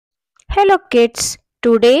Hello kids,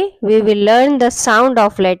 today we will learn the sound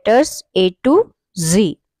of letters A to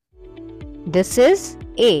Z. This is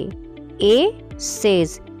A. A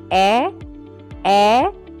says a,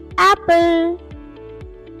 apple.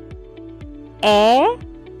 A,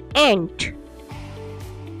 ant.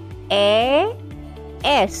 A,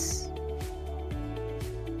 S.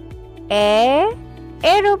 A,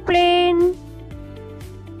 aeroplane.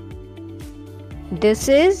 This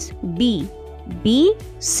is B. B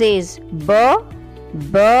says ball.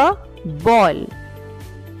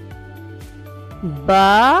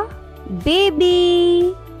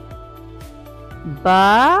 Baby.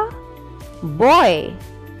 Boy.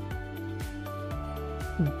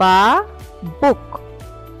 Book.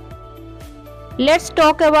 Let's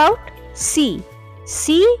talk about C.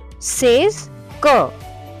 C says cat.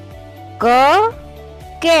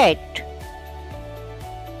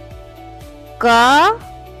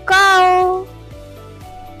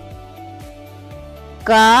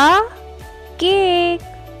 Cow. Cake.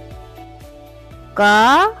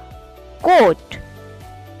 Coat.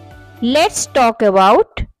 Let's talk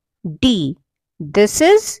about D. This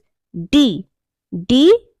is D.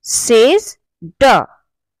 D says dog.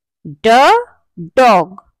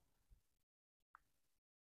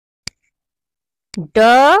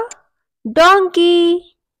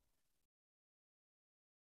 Donkey.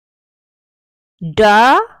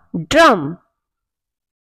 Drum.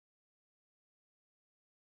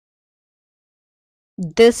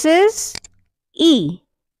 This is E.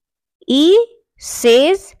 E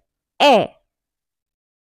says a.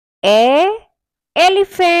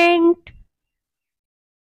 Elephant.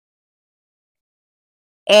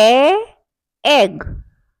 Egg.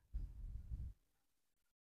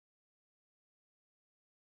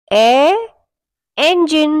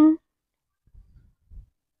 Engine.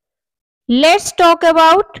 Let's talk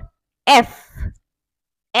about F.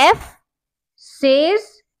 F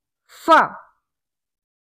says fan.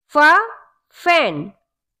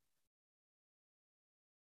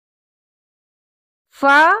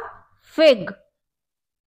 Fig.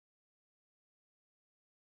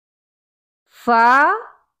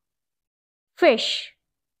 Fish.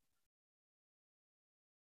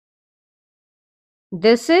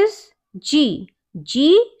 This is G.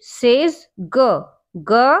 G says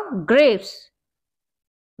grapes.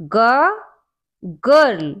 Girl.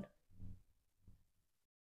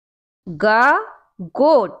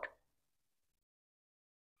 Goat.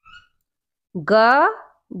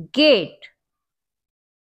 Gate.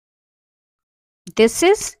 This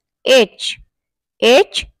is H.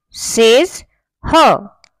 H says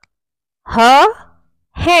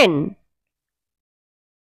hen.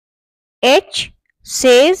 H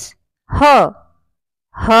says hut.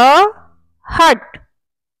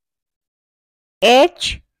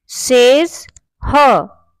 H says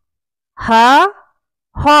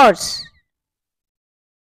horse.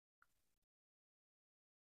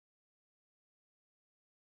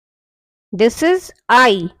 This is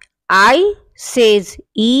I. I says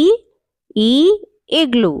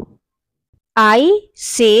igloo. I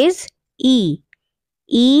says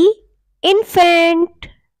infant.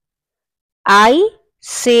 I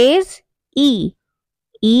says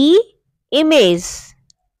image.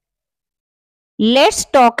 Let's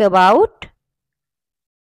talk about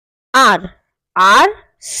R. R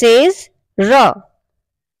says rat.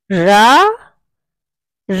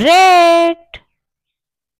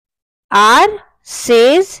 R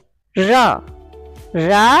says rabbit.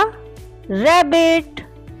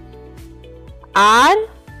 R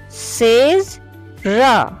says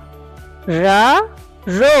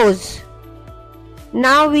rose.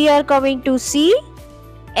 Now we are coming to C.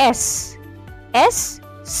 S. S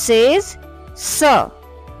says sun.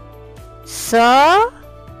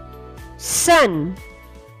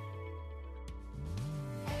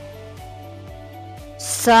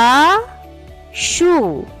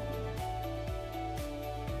 Shoe.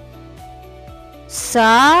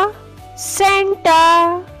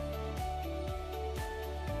 Santa.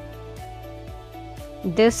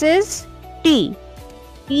 This is T.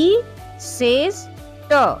 T says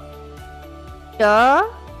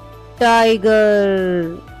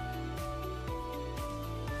tiger.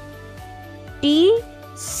 T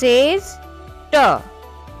says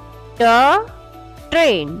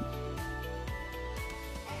train.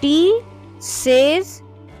 T says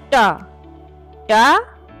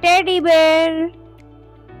teddy bear.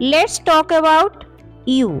 Let's talk about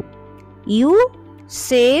U. U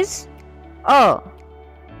says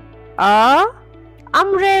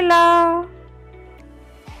umbrella.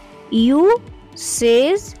 U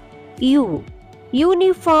says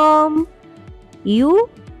uniform. U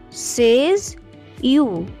says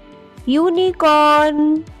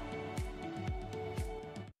unicorn.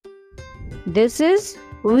 This is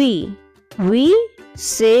V. V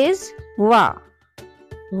says va.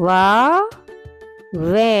 Va,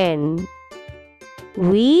 van.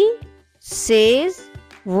 V says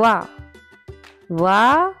va.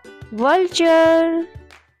 Va, vulture.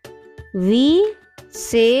 V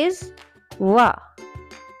says va.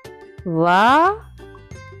 Va,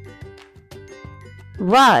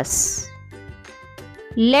 vase.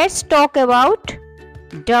 Let's talk about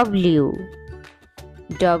W.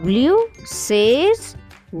 W says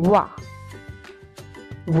va.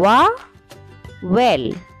 Va,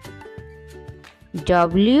 well.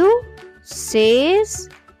 W says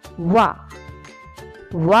va.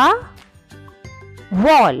 Va,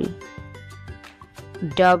 wall.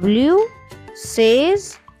 W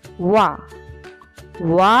says va.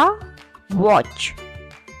 Va, watch.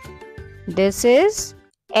 This is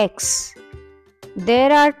X.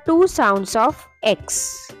 There are two sounds of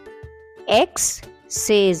X. X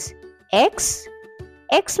says X,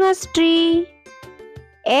 Xmas tree.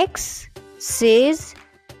 X says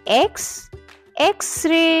X,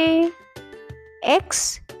 X-ray.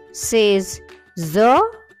 X says the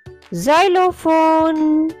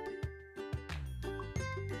xylophone.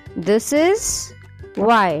 This is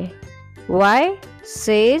Y. Y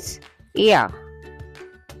says ya.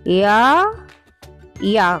 Ya,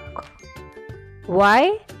 yak.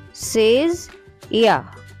 Y says ya.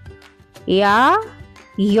 Ya,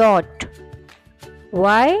 yacht.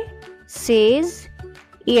 Y says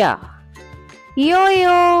ya.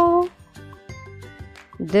 Yo-yo.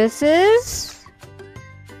 This is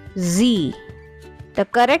Z. The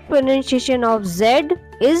correct pronunciation of Z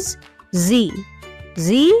is Z.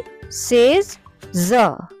 Z says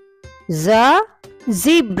Z. Z,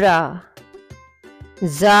 zebra.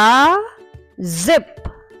 Z, zip.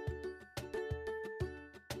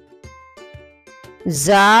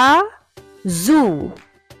 Z, zoo.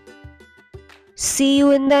 See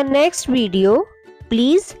you in the next video.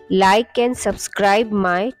 Please like and subscribe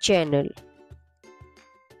my channel.